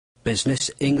Business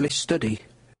English Study,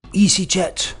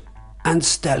 EasyJet and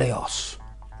Stelios.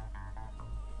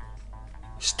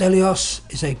 Stelios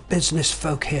is a business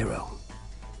folk hero.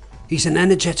 He's an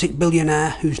energetic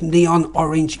billionaire whose neon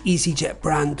orange EasyJet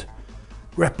brand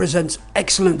represents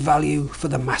excellent value for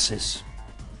the masses.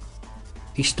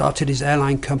 He started his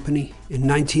airline company in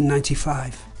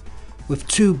 1995 with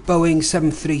 2 Boeing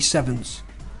 737s,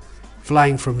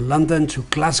 flying from London to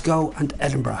Glasgow and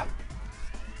Edinburgh.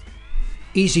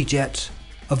 EasyJet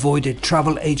avoided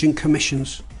travel agent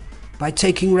commissions by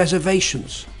taking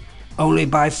reservations only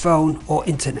by phone or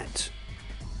internet.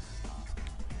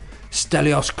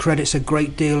 Stelios credits a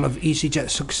great deal of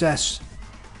EasyJet's success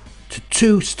to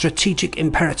 2 strategic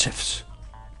imperatives.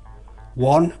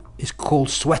 One is called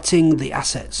sweating the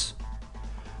assets.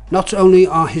 Not only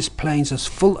are his planes as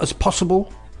full as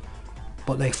possible,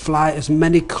 but they fly as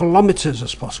many kilometers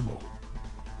as possible.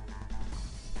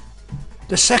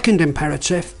 The second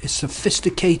imperative is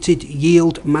sophisticated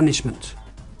yield management,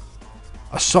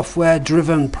 a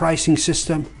software-driven pricing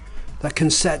system that can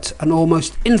set an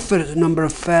almost infinite number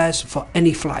of fares for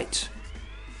any flight.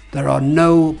 There are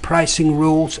no pricing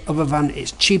rules other than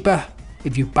it's cheaper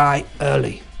if you buy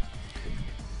early.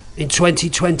 In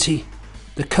 2020,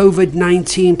 the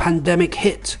COVID-19 pandemic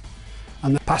hit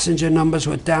and the passenger numbers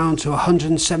were down to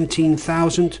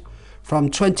 117,000 from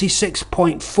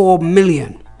 26.4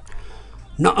 million.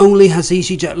 Not only has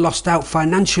EasyJet lost out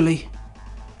financially,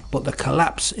 but the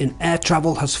collapse in air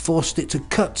travel has forced it to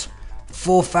cut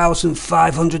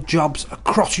 4,500 jobs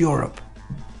across Europe.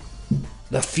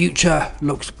 The future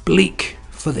looks bleak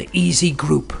for the Easy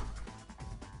Group.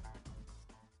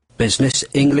 Business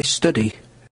English Study.